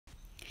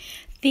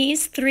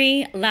These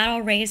three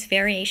lateral raise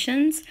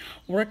variations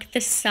work the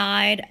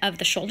side of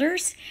the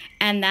shoulders,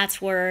 and that's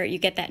where you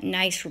get that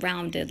nice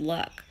rounded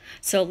look.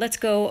 So let's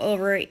go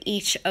over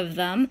each of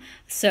them.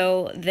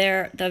 So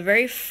the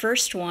very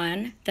first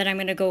one that I'm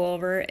going to go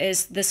over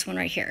is this one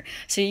right here.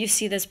 So you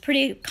see this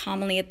pretty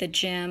commonly at the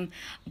gym,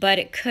 but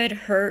it could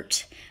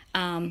hurt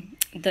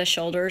the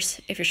shoulders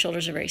if your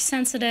shoulders are very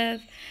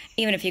sensitive,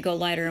 even if you go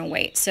lighter in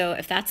weight. So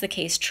if that's the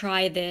case,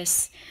 try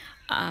this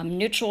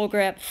neutral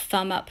grip,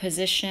 thumb up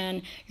position.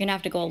 You're gonna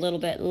have to go a little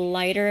bit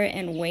lighter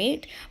in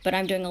weight, but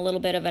I'm doing a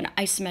little bit of an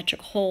isometric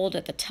hold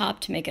at the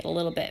top to make it a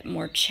little bit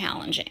more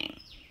challenging.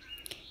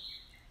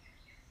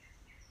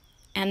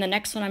 And the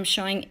next one I'm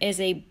showing is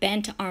a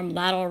bent arm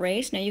lateral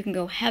raise. Now you can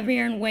go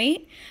heavier in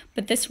weight,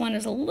 but this one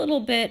is a little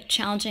bit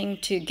challenging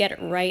to get it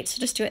right. So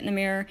just do it in the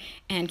mirror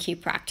and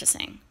keep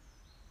practicing.